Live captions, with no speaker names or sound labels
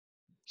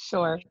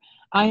Sure.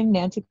 I'm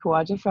Nancy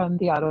Kawaja from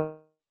the Ottawa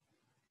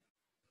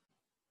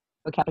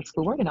Catholic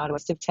School Board in Ottawa,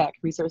 Civ Tech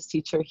resource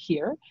teacher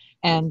here.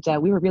 And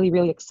we were really,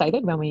 really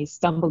excited when we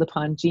stumbled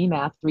upon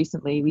GMath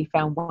recently. We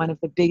found one of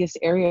the biggest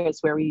areas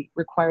where we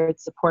required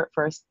support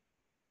for our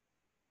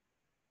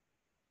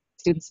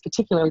students,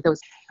 particularly those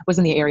was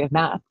in the area of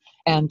math.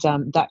 And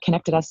that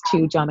connected us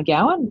to John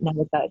McGowan, now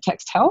with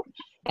TextHelp.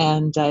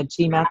 And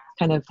GMath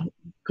kind of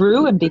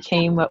grew and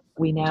became what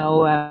we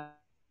now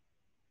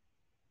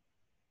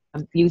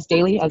use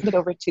daily. I'll give it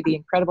over to the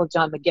incredible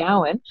John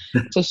McGowan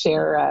to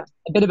share a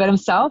bit about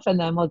himself, and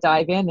then we'll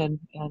dive in and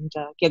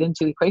get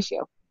into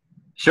EquatIO.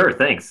 Sure,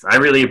 thanks. I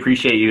really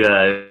appreciate you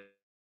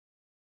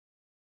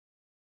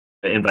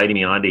inviting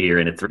me onto here,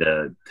 and it's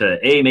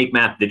to make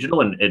math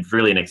digital, and it's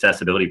really an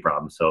accessibility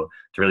problem, so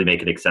to really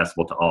make it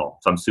accessible to all.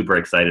 So I'm super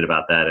excited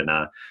about that. And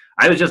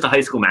I was just a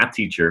high school math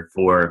teacher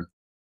for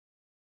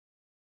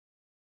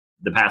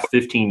the past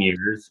 15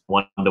 years,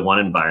 one-to-one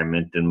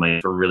environment, and my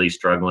were really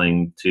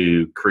struggling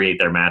to create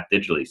their math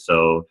digitally.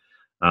 So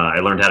I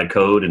learned how to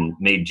code and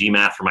made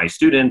GMath for my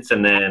students,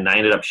 and then I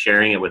ended up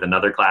sharing it with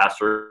another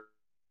classroom,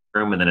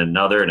 and then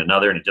another, and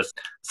it just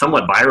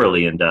somewhat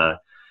virally. And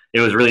it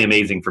was really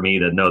amazing for me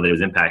to know that it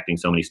was impacting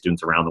so many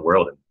students around the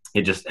world. And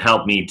it just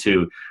helped me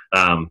to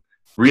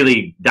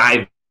really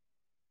dive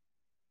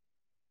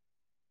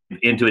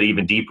into it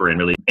even deeper and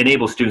really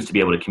enable students to be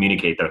able to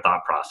communicate their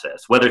thought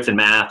process, whether it's in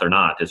math or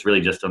not. It's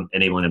really just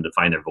enabling them to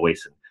find their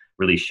voice and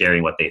really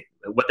sharing what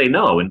they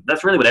know. And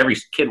that's really what every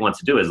kid wants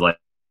to do, is like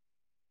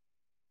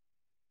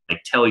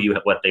tell you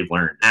what they've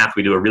learned. Math,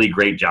 we do a really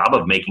great job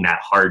of making that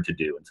hard to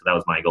do. And so that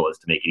was my goal, is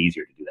to make it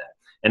easier to do that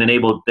and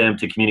enable them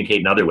to communicate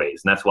in other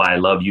ways. And that's why I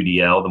love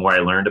UDL. The more I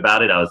learned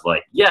about it, I was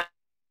like, yes,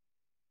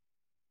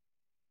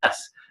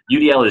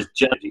 UDL is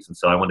just, and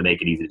so I wanted to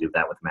make it easy to do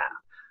that with math.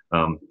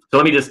 So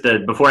let me just,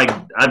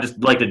 I'd just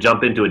like to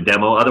jump into a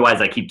demo.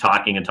 Otherwise I keep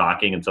talking and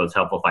talking. And so it's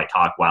helpful if I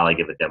talk while I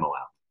give a demo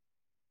out.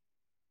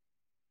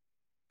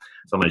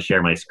 So I'm going to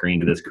share my screen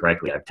to this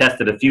correctly. I've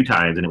tested a few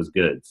times and it was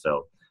good.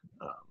 So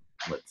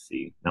let's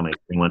see. Now my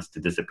screen wants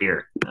to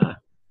disappear.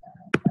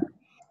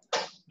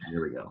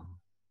 Here we go.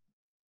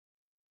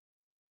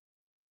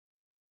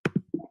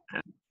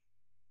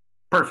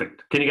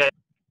 Perfect. Can you guys?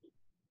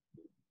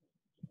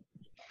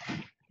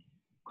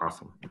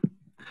 Awesome.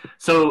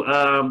 So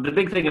the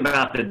big thing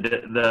about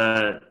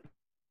that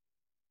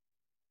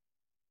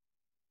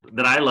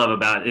I love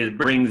about it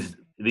brings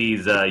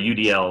these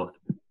UDL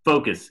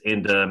focus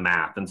into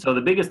math. And so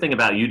the biggest thing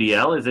about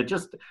UDL is it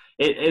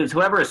is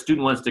whoever a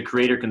student wants to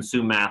create or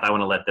consume math, I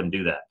want to let them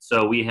do that.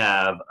 So we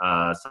have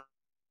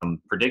some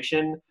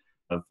prediction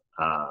of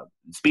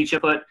speech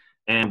input,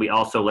 and we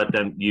also let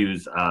them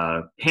use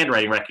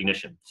handwriting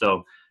recognition.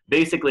 So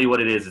basically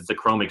what it is, it's a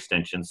Chrome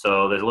extension.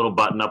 So there's a little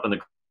button up in the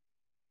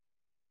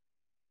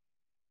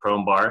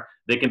Chrome bar.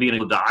 They can be in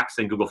Google Docs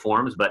and Google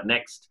Forms, but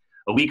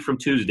a week from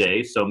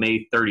Tuesday, so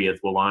May 30th,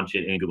 we'll launch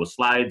it in Google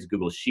Slides,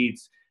 Google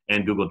Sheets,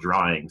 and Google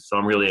Drawings. So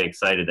I'm really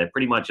excited that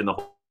pretty much in the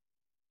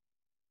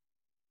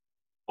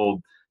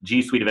whole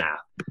G Suite of math.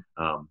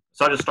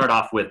 So I'll just start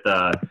off with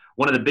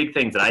one of the big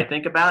things that I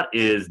think about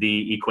is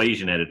the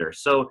equation editor.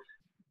 So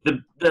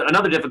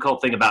another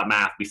difficult thing about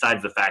math,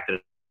 besides the fact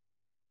that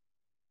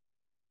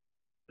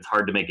it's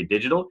hard to make it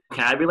digital,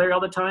 vocabulary all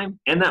the time,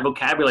 and that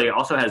vocabulary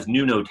also has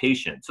new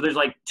notation. So there's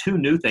like 2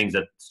 new things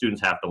that students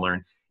have to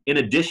learn in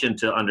addition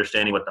to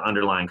understanding what the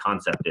underlying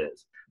concept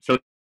is. So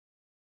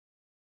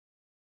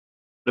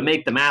to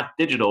make the math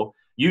digital,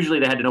 usually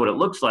they had to know what it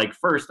looks like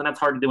first, and that's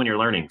hard to do when you're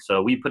learning.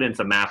 So we put in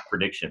some math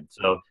prediction.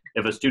 So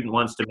if a student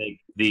wants to make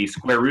the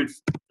square root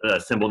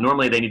symbol,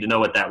 normally they need to know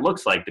what that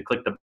looks like to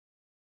click the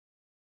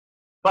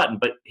button,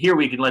 but here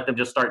we can let them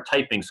just start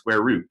typing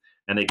square root,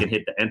 and they can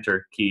hit the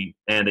enter key,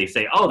 and they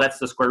say, oh, that's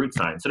the square root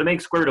sign. So to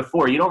make square root of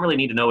 4, you don't really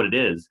need to know what it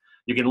is.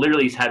 You can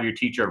literally have your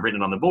teacher have written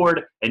it on the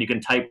board, and you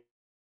can type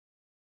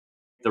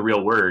the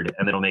real word,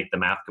 and then it'll make the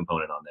math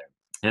component on there.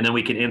 And then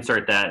we can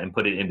insert that and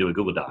put it into a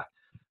Google Doc.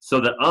 So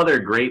the other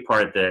great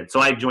part so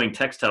I joined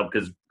TextHelp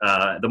because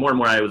the more and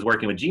more I was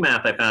working with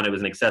GMath, I found it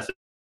was an accessibility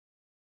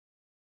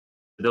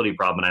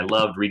problem, and I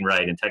loved Read and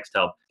Write, and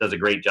TextHelp does a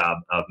great job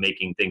of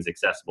making things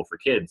accessible for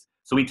kids.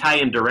 So we tie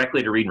in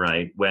directly to Read and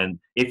Write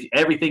if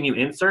everything you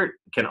insert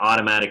can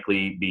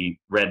automatically be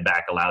read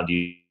back aloud to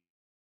you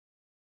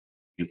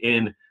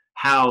in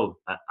how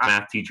a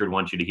math teacher would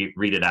want you to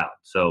read it out.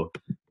 So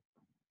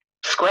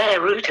square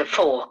root of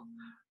 4.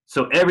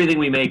 So everything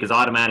we make is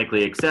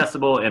automatically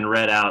accessible and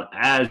read out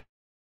as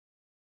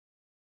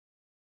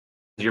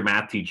your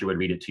math teacher would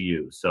read it to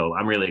you. So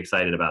I'm really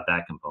excited about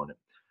that component.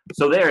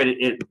 So there,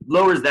 it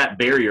lowers that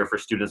barrier for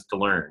students to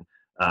learn.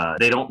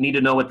 They don't need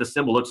to know what the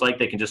symbol looks like.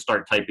 They can just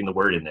start typing the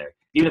word in there.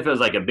 Even if it was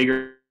like a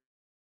bigger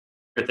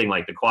thing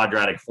like the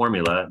quadratic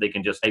formula, they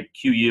can just type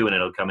QU and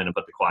it'll come in and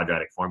put the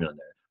quadratic formula in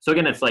there. So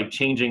again, it's like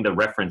changing the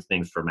reference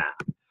things for math.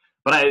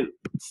 But I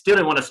still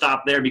didn't want to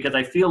stop there because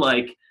I feel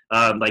like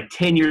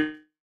 10 years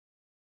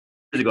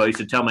ago, I used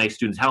to tell my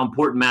students how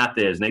important math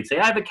is, and they'd say,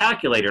 I have a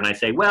calculator. And I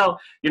say, well,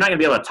 you're not going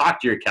to be able to talk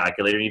to your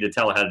calculator. You need to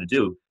tell it how to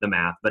do the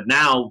math. But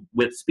now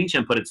with speech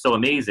input, it's so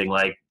amazing.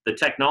 Like, the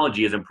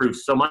technology has improved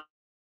so much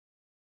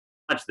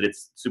that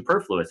it's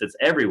superfluous. It's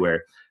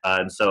everywhere.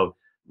 And so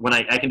when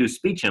I can do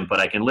speech input,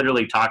 I can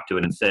literally talk to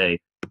it and say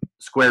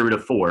square root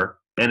of 4,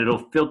 and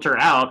it'll filter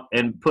out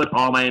and put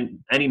all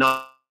any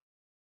non-math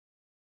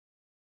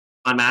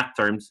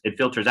terms. It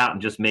filters out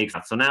and just makes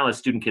it. So now a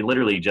student can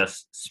literally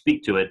just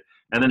speak to it,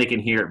 and then they can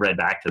hear it read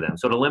back to them.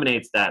 So it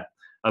eliminates that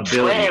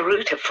ability. Square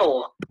root of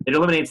 4. It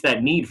eliminates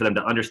that need for them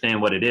to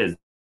understand what it is.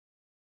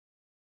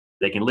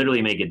 They can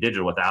literally make it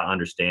digital without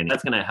understanding.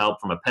 That's going to help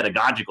from a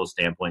pedagogical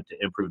standpoint to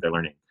improve their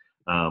learning.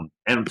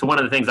 And so one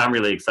of the things I'm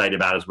really excited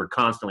about is we're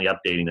constantly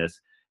updating this,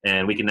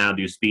 and we can now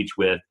do speech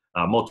with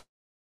multiple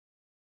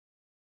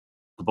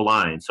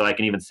lines. So I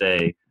can even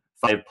say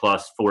 5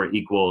 plus 4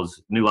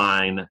 equals new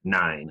line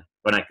 9.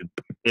 But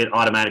it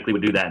automatically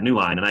would do that new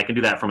line. And I can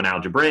do that from an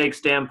algebraic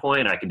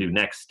standpoint. I can do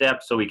next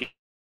steps. So we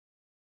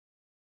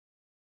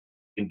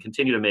can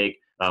continue to make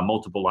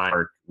multiple line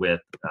work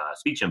with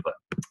speech input.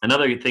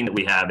 Another thing that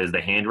we have is the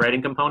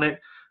handwriting component,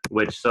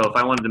 which, so if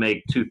I wanted to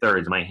make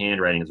 2/3, my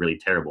handwriting is really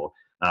terrible.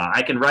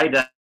 I can write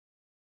that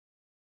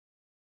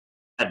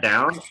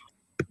down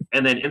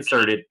and then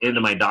insert it into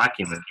my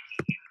document.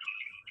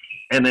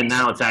 And then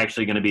now it's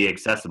actually going to be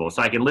accessible.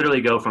 So I can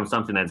literally go from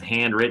something that's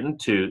handwritten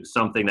to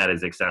something that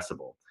is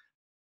accessible.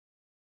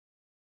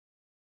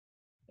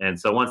 And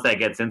so once that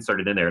gets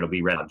inserted in there, it'll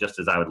be read just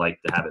as I would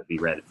like to have it be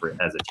read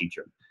as a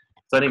teacher.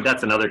 So I think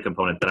that's another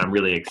component that I'm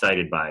really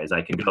excited by, is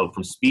I can go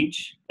from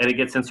speech and it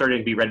gets inserted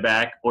and be read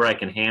back, or I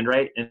can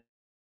handwrite and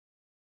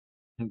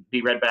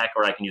be read back,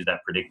 or I can use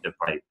that predictive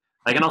part.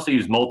 I can also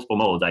use multiple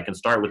modes. I can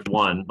start with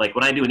one. Like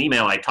when I do an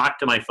email, I talk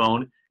to my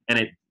phone and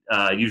it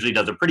usually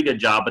does a pretty good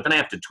job, but then I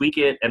have to tweak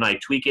it, and I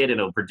tweak it and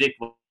it'll predict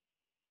what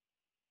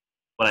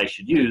I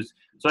should use.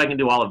 So I can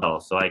do all of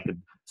those. So I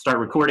could start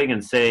recording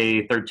and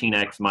say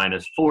 13x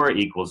minus 4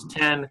 equals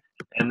 10.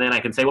 And then I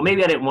can say, well,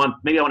 maybe I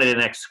wanted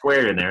an x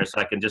squared in there. So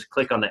I can just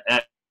click on the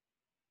x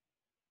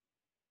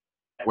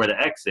where the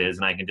x is,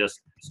 and I can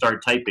just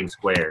start typing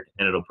squared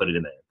and it'll put it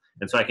in there.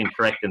 And so I can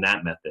correct in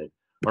that method.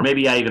 Or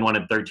maybe I even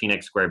wanted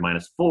 13x squared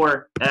minus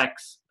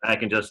 4x. I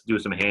can just do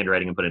some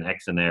handwriting and put an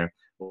x in there.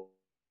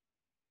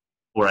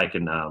 Or I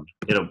can,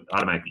 it'll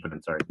automatically put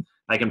in,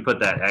 I can put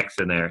that x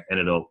in there and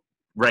it'll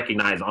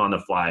recognize on the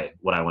fly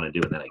what I want to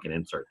do, and then I can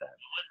insert that.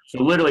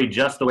 So literally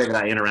just the way that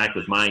I interact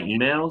with my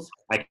emails,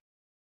 I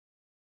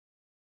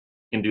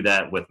can do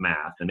that with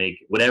math and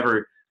make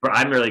whatever.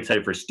 I'm really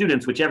excited for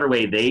students, whichever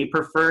way they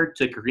prefer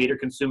to create or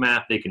consume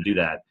math, they can do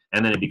that.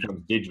 And then it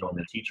becomes digital and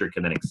the teacher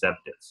can then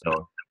accept it. So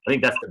I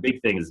think that's the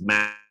big thing, is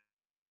math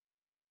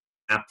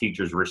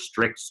teachers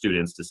restrict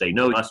students to say,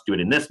 no, you must do it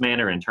in this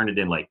manner and turn it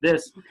in like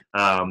this.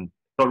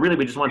 But really,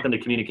 we just want them to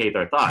communicate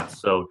their thoughts.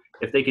 So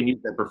if they can use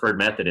their preferred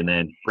method and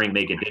then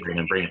make it digital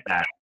and bring it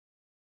back,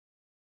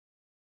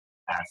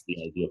 that's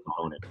the ideal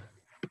component.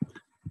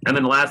 And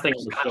then the last thing I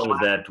want to show is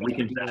that we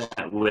can do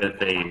that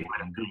with a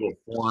Google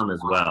form as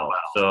well.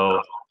 So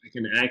I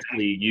can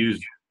actually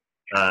use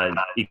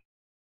EquatIO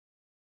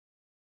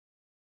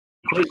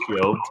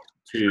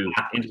to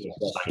into the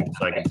question.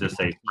 So I can just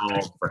say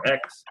solve for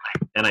x,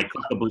 and I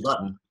click the blue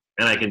button,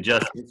 and I can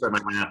just insert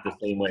my math the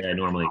same way I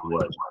normally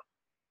would.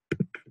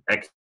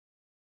 X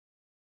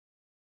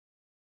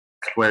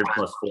squared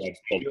plus 4x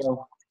plus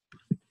 0.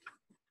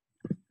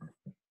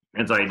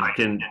 And so I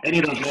can, any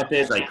of those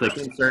methods, I click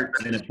insert,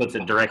 and then it puts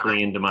it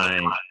directly into my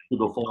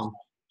Google form.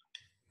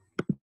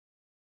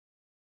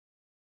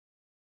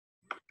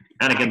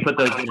 And I can put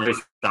those in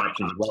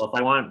options as well if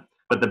I want.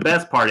 But the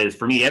best part is,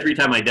 for me, every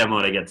time I demo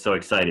it, I get so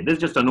excited. This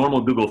is just a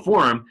normal Google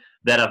form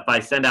that if I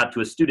send out to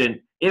a student,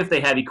 if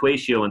they have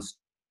EquatIO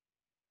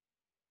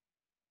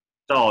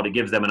installed, it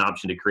gives them an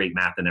option to create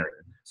math in there.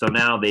 So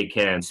now they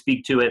can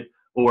speak to it,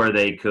 or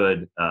they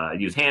could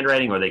use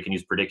handwriting, or they can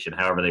use prediction,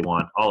 however they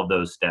want, all of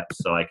those steps.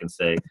 So I can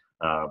say,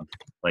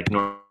 like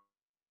normally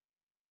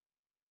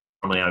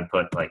I would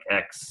put like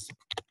x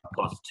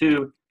plus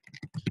 2,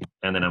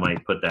 and then I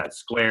might put that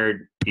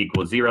squared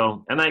equals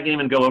 0. And I can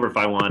even go over if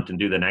I want and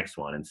do the next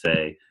one and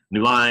say,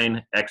 new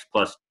line, x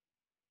plus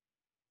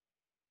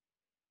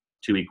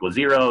 2 equals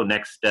 0.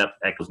 Next step,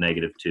 x equals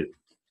 -2.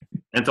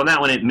 And so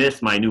now when it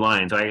missed my new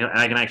line, so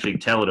I can actually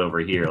tell it over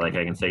here. Like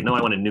I can say, no,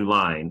 I want a new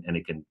line, and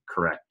it can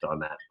correct on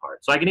that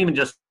part. So I can even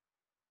just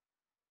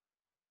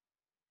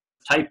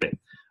type it.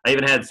 I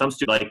even had some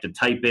students like to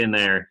type in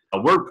their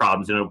word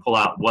problems, and it'll pull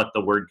out what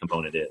the word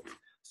component is.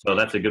 So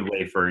that's a good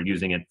way for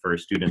using it for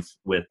students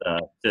with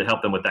to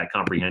help them with that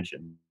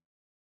comprehension.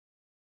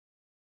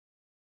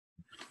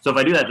 So if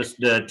I do that,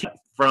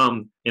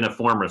 from in a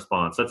form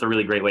response, that's a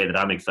really great way that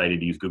I'm excited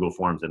to use Google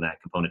Forms in that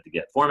component to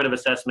get formative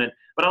assessment,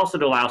 but also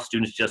to allow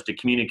students just to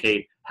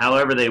communicate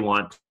however they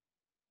want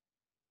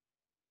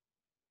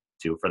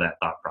to for that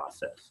thought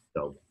process.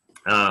 So,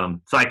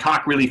 so I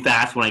talk really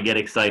fast when I get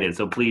excited,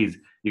 so please,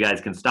 you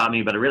guys can stop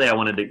me, but really I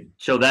wanted to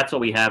show that's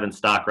what we have in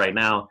stock right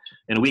now.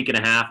 In a week and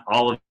a half,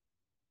 all of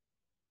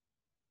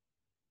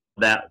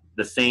that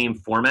the same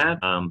format,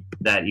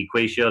 that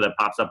EquatIO that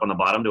pops up on the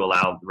bottom to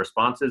allow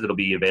responses, it'll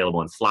be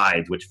available in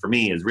slides, which for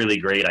me is really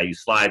great. I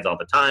use slides all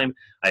the time.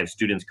 I have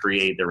students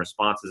create their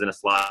responses in a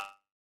slide,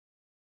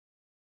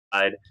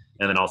 and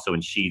then also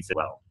in sheets as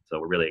well. So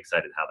we're really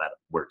excited how that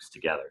works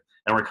together.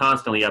 And we're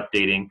constantly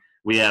updating.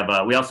 We have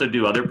we also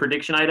do other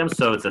prediction items,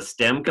 so it's a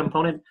STEM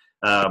component.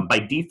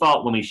 By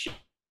default, when we ship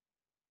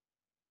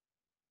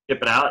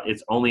it out,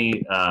 it's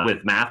only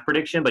with math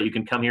prediction, but you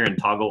can come here and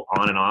toggle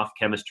on and off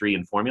chemistry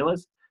and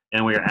formulas,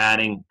 and we're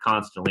adding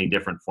constantly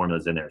different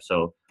formulas in there.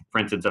 So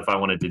for instance, if I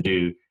wanted to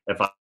do, if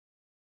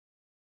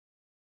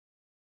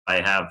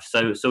I have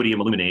sodium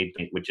aluminate,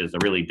 which is a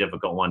really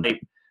difficult one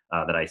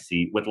that I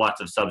see with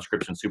lots of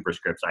subscripts and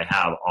superscripts, I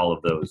have all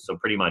of those. So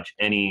pretty much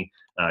any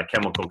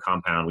chemical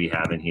compound we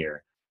have in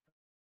here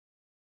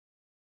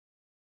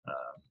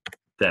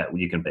that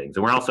you can things.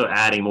 And we're also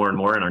adding more and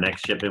more in our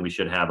next shipment. We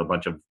should have a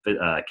bunch of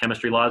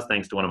chemistry laws,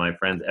 thanks to one of my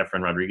friends,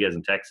 Efren Rodriguez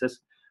in Texas.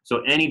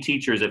 So any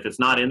teachers, if it's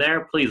not in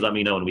there, please let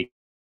me know and we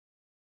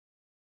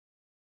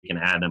can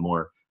add them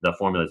more, the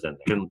formulas in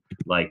there.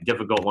 Like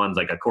difficult ones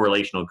like a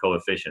correlational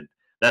coefficient.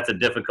 That's a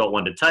difficult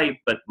one to type,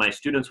 but my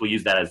students will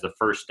use that as the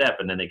first step,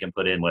 and then they can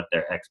put in what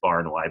their X bar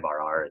and Y bar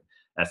are, and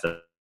S of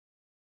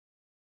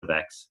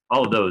X.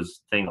 All of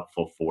those things are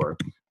helpful for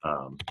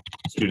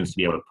students to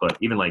be able to put,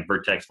 even like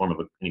vertex form of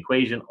an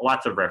equation,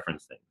 lots of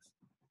reference things.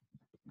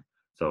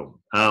 So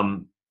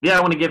yeah,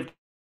 I want to give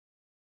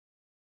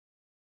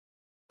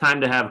time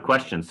to have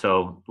questions.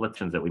 So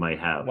questions that we might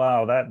have.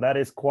 Wow, that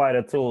is quite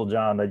a tool,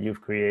 John, that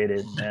you've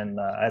created. And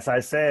as I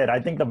said,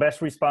 I think the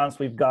best response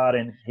we've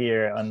gotten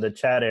here on the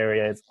chat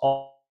area is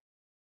all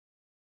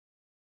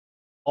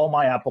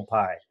my apple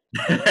pie.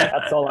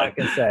 That's all I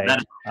can say.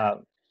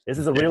 This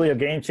is really a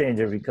game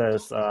changer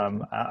because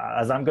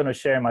as I'm going to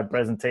share in my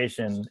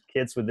presentation,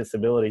 kids with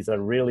disabilities are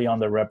really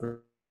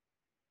underrepresented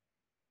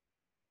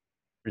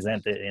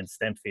in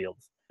STEM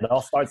fields. It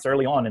all starts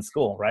early on in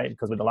school, right?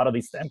 Because with a lot of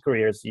these STEM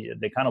careers,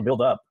 they kind of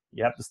build up.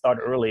 You have to start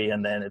early,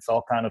 and then it's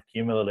all kind of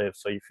cumulative.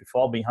 So if you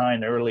fall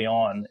behind early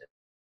on,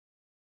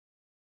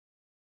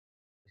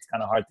 it's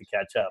kind of hard to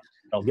catch up.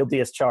 You know,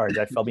 guilty as charged.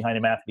 I fell behind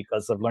in math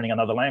because of learning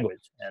another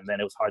language, and then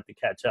it was hard to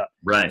catch up.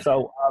 Right.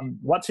 So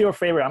what's your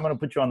favorite? I'm going to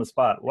put you on the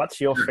spot. What's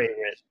your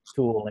favorite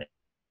tool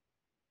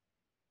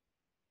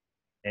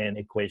in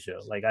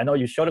EquatIO? Like, I know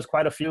you showed us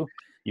quite a few.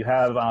 You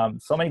have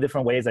so many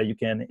different ways that you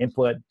can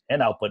input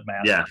and output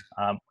math. Yeah.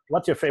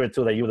 What's your favorite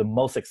tool that you were the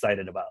most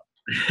excited about?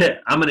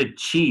 I'm going to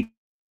cheat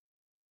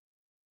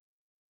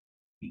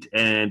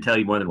and tell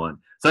you more than one.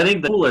 So I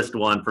think the coolest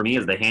one for me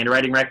is the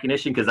handwriting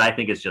recognition, because I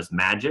think it's just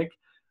magic.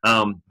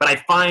 But I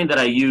find that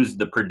I use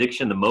the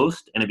prediction the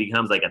most, and it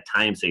becomes like a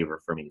time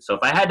saver for me. So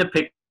if I had to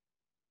pick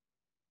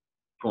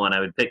one, I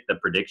would pick the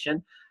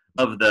prediction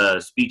of the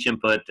speech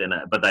input,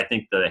 but I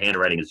think the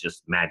handwriting is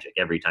just magic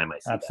every time I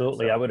see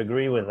Absolutely, that, so. I would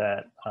agree with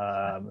that.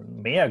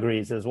 Mia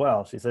agrees as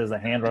well. She says the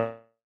handwriting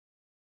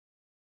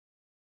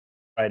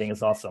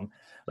is awesome.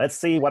 Let's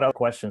see what other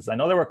questions. I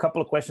know there were a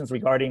couple of questions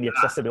regarding the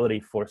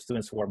accessibility for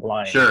students who are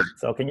blind. Sure.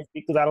 So can you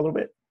speak to that a little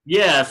bit?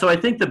 Yeah, so I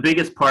think the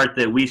biggest part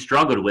that we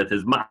struggled with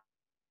is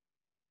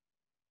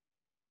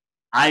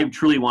I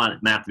truly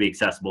want math to be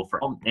accessible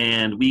for all,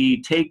 and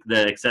we take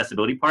the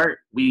accessibility part,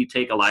 we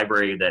take a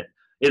library that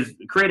is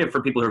created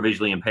for people who are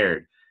visually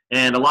impaired.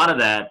 And a lot of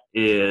that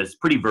is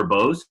pretty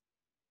verbose,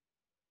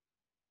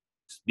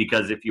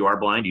 because if you are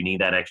blind, you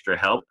need that extra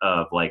help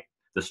of like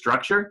the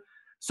structure.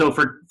 So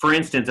for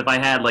instance, if I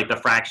had like the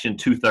fraction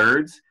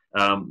 2/3,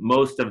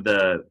 most of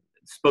the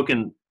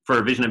spoken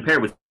for vision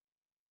impaired would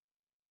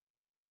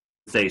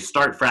say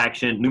start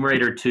fraction,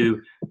 numerator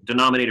 2,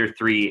 denominator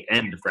 3,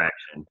 end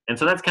fraction. And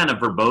so that's kind of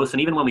verbose.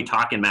 And even when we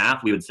talk in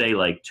math, we would say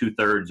like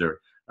 2/3 or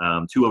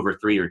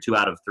 2/3 or 2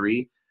 out of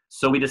 3.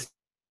 So we just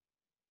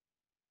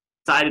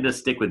decided to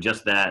stick with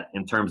just that,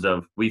 in terms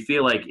of, we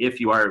feel like if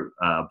you are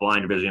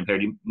blind or visually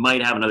impaired, you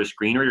might have another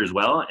screen reader as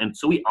well. And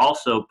so we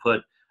also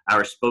put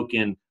our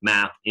spoken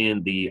math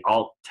in the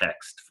alt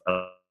text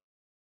of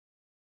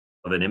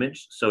an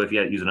image. So if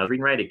you use another read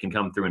and write, it can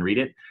come through and read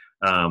it,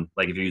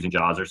 like if you're using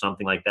JAWS or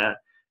something like that.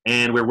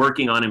 And we're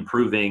working on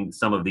improving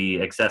some of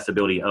the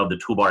accessibility of the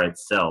toolbar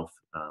itself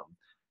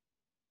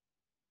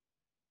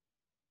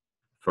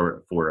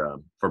for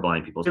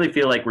blind people. So I really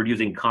feel like we're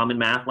using common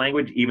math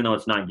language, even though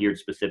it's not geared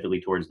specifically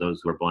towards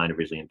those who are blind or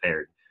visually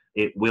impaired.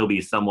 It will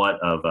be somewhat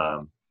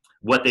of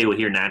what they will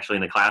hear naturally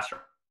in the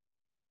classroom.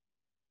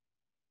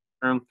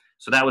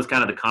 So that was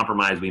kind of the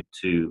compromise we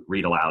to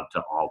read aloud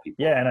to all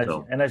people. Yeah,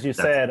 and as you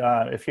said,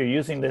 if you're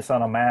using this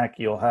on a Mac,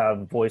 you'll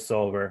have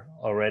VoiceOver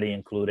already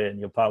included, and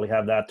you'll probably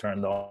have that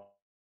turned on.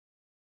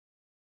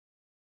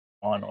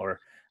 Or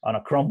on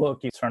a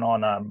Chromebook, you turn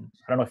on, I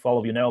don't know if all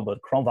of you know, but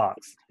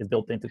Chromevox is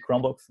built into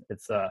Chromebooks.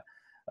 It's a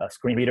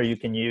screen reader you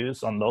can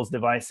use on those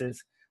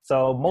devices.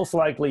 So most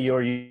likely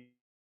you're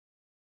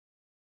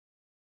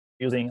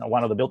using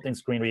one of the built-in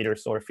screen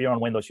readers, or if you're on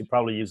Windows, you're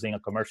probably using a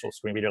commercial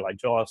screen reader like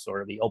JAWS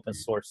or the open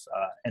source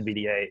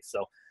NVDA.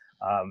 So,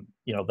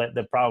 you know,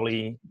 that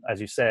probably, as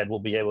you said,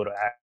 will be able to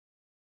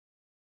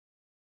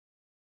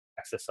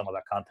access some of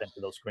that content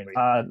to those screen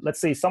readers. Let's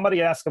see,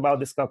 somebody asked about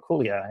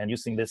Dyscalculia and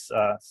using this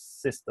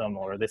system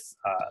or this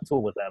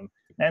tool with them.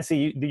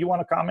 Nancy, do you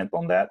want to comment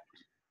on that?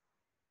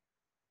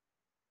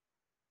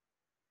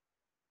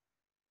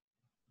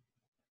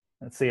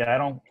 Let's see, I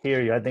don't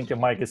hear you. I think your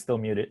mic is still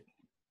muted.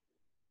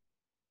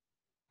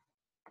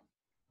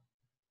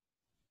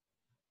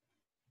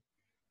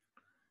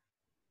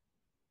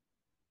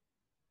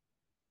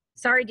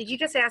 Sorry, did you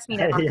just ask me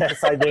to?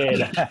 Yes, I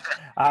did.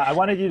 I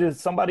wanted you to,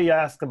 somebody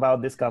asked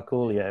about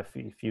Dyscalculia if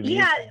you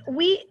Yeah,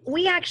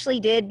 we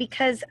actually did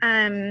because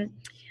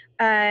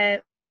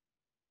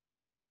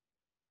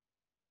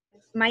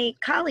my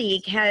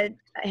colleague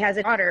has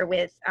a daughter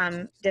with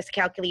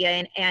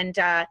dyscalculia, and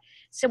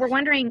so we're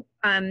wondering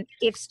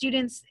if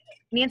students.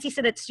 Nancy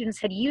said that students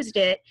had used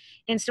it,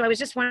 and so I was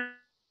just wondering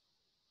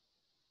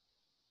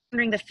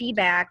the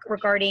feedback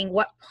regarding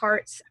what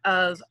parts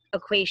of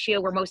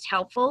EquatIO were most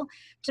helpful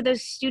to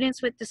those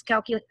students with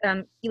dyscalculia.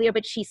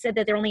 But she said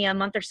that they're only a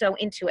month or so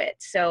into it,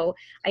 so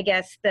I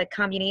guess the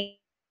combination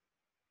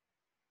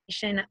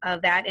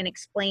of that and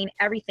explain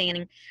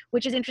everything,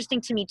 which is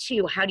interesting to me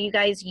too. How do you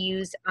guys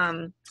use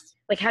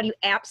like how do you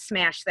app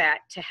smash that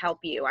to help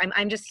you?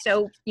 I'm just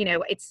so, you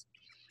know, it's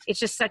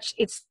just such,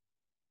 it's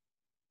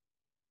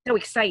so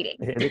exciting.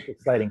 It's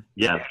exciting.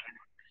 Yeah.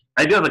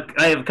 I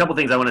have a couple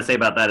things I want to say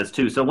about that is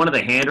too. So one of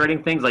the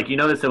handwriting things, like you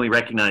notice that we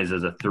recognize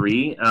as a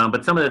 3,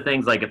 but some of the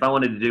things, like if I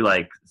wanted to do,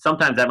 like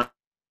sometimes that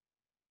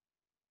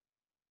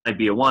might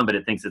be a 1, but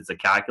it thinks it's a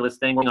calculus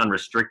thing on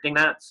restricting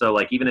that. So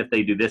like even if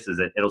they do this,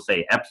 it'll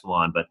say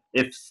epsilon, but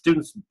if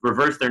students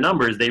reverse their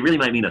numbers, they really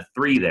might mean a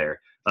 3 there.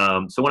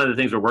 So one of the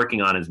things we're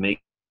working on is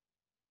making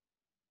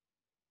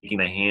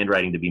the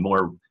handwriting to be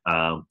more,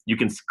 you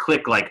can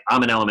click like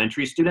I'm an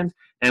elementary student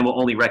and we'll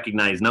only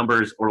recognize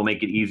numbers, or we'll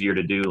make it easier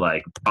to do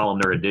like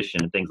columnar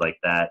addition and things like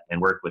that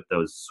and work with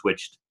those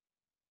switched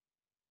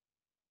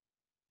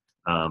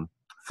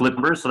flip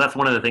numbers. So that's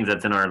one of the things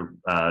that's in our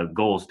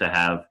goals to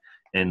have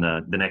in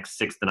the next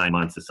 6 to 9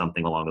 months, is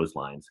something along those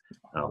lines.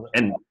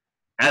 And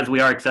as we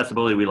are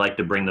accessibility, we like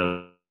to bring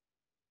those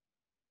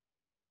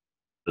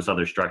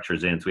other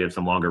structures in. So we have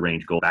some longer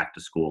range goal back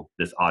to school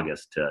this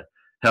August to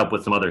help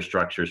with some other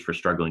structures for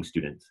struggling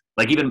students.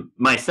 Like even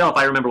myself,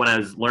 I remember when I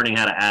was learning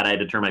how to add, I had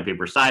to turn my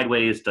paper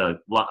sideways to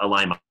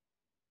align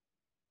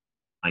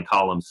my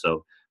columns.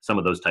 So some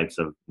of those types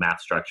of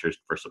math structures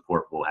for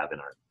support we'll have in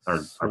our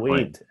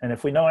plan. And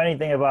if we know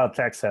anything about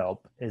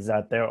TextHelp, is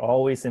that they're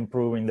always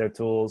improving their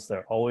tools.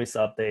 They're always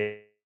updating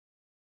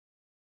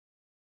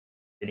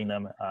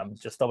them.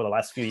 Just over the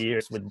last few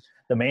years with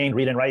the main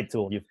read and write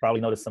tool, you've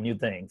probably noticed some new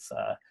things,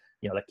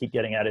 you know, that keep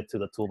getting added to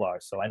the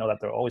toolbar. So I know that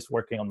they're always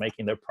working on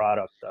making their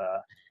product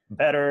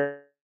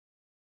better.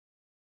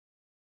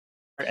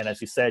 And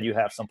as you said, you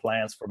have some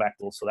plans for back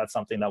tools. So that's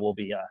something that we'll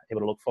be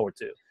able to look forward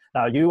to.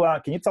 Now,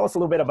 can you tell us a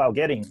little bit about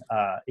getting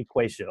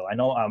EquatIO? I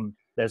know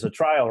there's a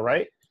trial,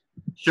 right?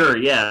 Sure,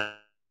 yeah.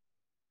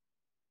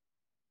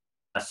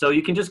 So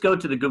you can just go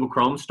to the Google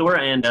Chrome store,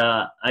 and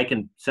I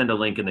can send a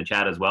link in the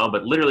chat as well,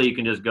 but literally you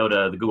can just go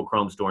to the Google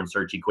Chrome store and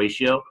search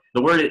EquatIO.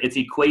 The word, it's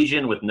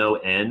equation with no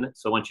N,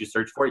 so once you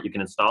search for it, you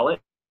can install it.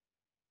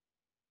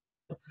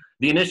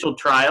 The initial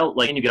trial,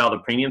 like you get all the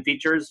premium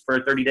features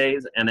for 30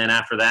 days, and then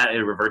after that,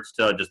 it reverts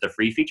to just the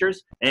free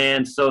features.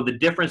 And so the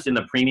difference in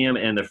the premium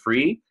and the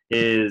free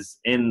is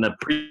in the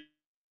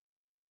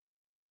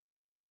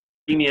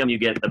premium, you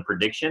get the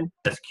prediction.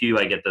 SQ,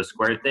 I get the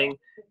square thing.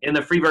 In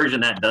the free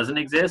version, that doesn't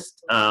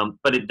exist,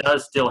 but it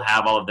does still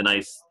have all of the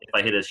nice, if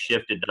I hit a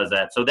shift, it does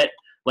that. So that,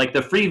 like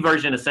the free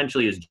version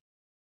essentially is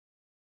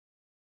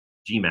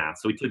GMath.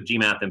 So we took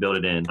GMath and built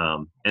it in.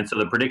 And so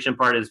the prediction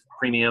part is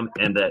premium,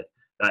 and the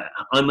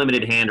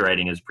unlimited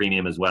handwriting is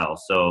premium as well.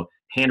 So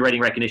handwriting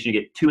recognition, you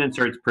get 2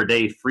 inserts per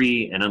day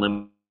free, and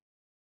unlimited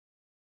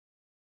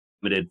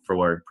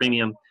for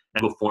premium.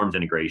 And Google Forms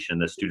integration,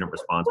 the student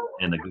response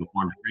and the Google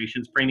Forms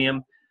integrations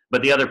premium.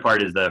 But the other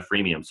part is the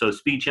freemium. So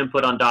speech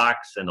input on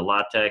docs and the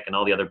LaTeX and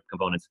all the other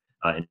components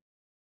in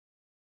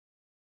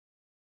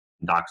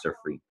docs are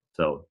free.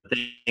 So the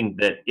thing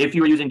that if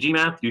you were using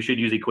GMath, you should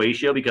use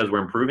EquatIO because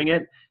we're improving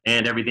it,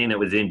 and everything that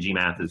was in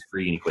GMath is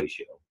free in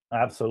EquatIO.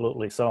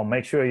 Absolutely. So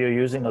make sure you're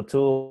using a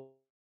tool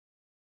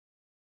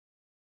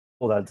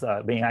that's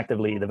being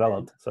actively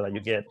developed so that you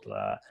get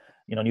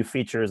you know, new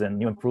features and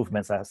new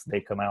improvements as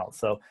they come out.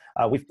 So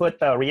we've put,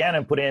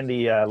 Rhiannon put in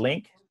the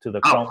link to the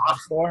Chrome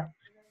store.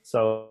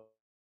 So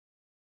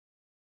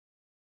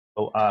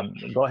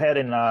go ahead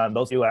and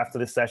those of you after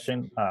this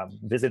session,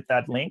 visit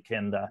that link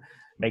and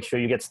make sure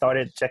you get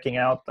started checking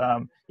out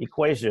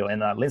EquatIO.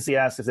 And Lindsay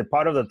asks, is it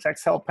part of the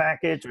TextHelp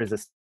package, or is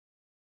it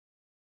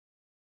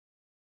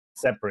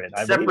separate?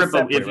 Separate,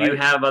 but if you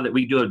right? have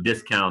we do a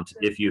discount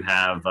if you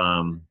have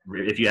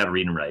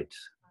read and write.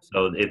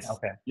 So it's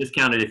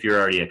discounted if you're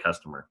already a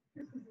customer.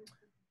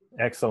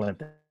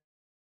 Excellent.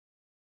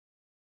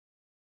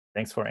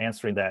 Thanks for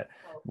answering that.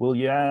 Will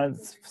you add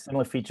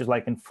similar features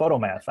like in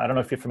PhotoMath? I don't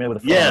know if you're familiar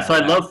with PhotoMath. Yeah, so I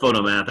love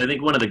PhotoMath. I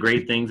think one of the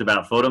great things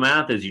about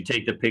PhotoMath is you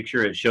take the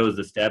picture, it shows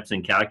the steps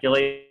and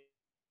calculates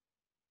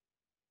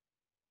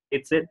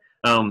it.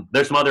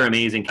 There's some other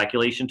amazing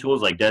calculation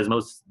tools, like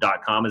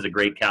Desmos.com is a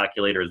great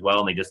calculator as well,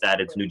 and they just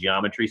added some new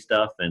geometry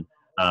stuff. And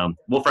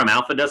Wolfram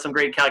Alpha does some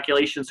great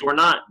calculations, so we're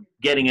not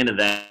getting into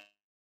that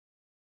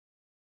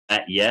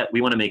yet.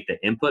 We want to make the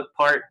input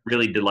part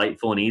really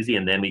delightful and easy,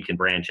 and then we can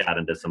branch out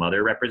into some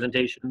other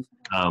representations.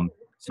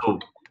 So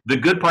the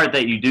good part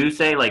that you do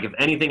say, like if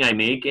anything I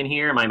make in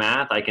here, my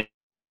math, I can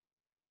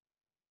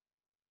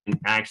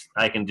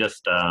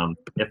just,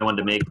 if I wanted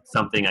to make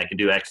something, I can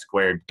do x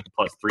squared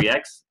plus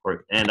 3x,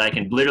 and I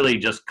can literally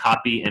just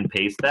copy and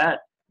paste that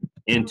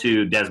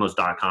into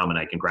Desmos.com, and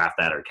I can graph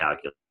that or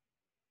calculate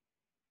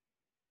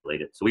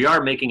it. So we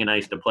are making it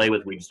nice to play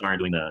with. We just aren't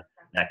doing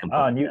that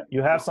component. Oh, and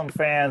you have some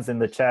fans in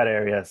the chat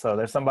area, so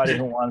there's somebody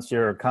who wants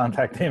your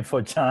contact info,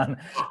 John.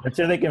 I'm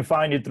sure they can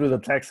find you through the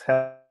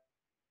TextHelp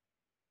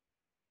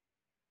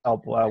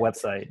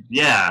website.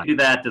 Yeah, do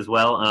that as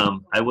well.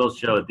 I will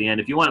show at the end.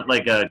 If you want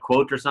like a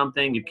quote or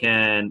something, you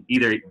can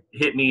either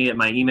hit me at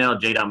my email,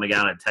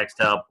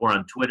 j.mcgowan@TextHelp, or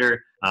on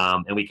Twitter,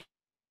 and we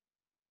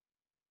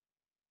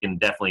can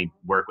definitely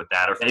work with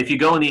that. Or if you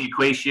go in the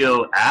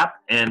EquatIO app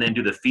and then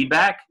do the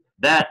feedback,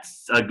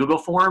 that's a Google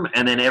form,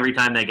 and then every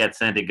time that gets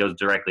sent, it goes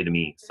directly to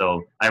me.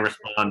 So I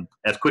respond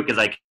as quick as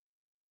I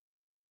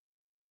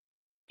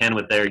can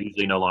with there,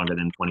 usually no longer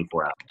than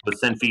 24 hours. But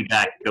send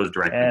feedback goes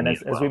directly to me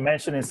as we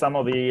mentioned in some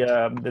of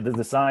the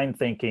design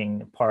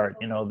thinking part,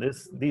 you know,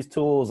 these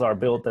tools are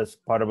built as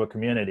part of a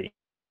community.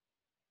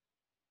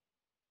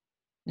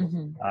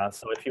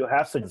 So if you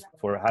have suggestions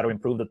for how to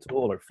improve the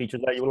tool or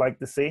features that you would like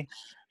to see,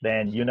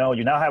 then you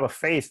now have a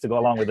face to go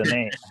along with the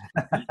name.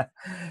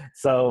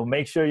 So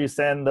make sure you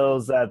send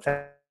those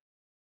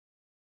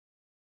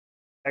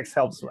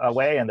TextHelp's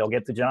away, and they'll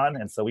get to John,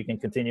 and so we can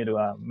continue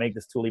to make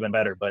this tool even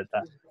better. But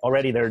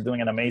already they're doing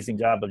an amazing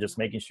job of just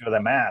making sure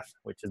that math,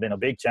 which has been a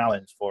big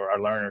challenge for our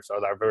learners, or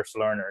our diverse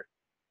learners,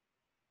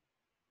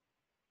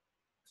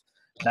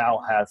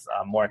 now has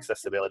more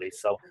accessibility.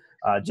 So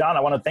John, I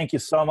want to thank you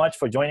so much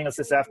for joining us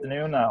this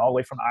afternoon all the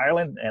way from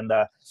Ireland, and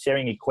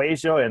sharing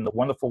EquatIO and the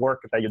wonderful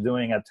work that you're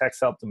doing at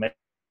TextHelp to make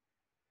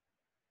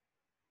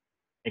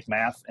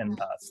math and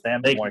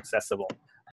STEM more accessible.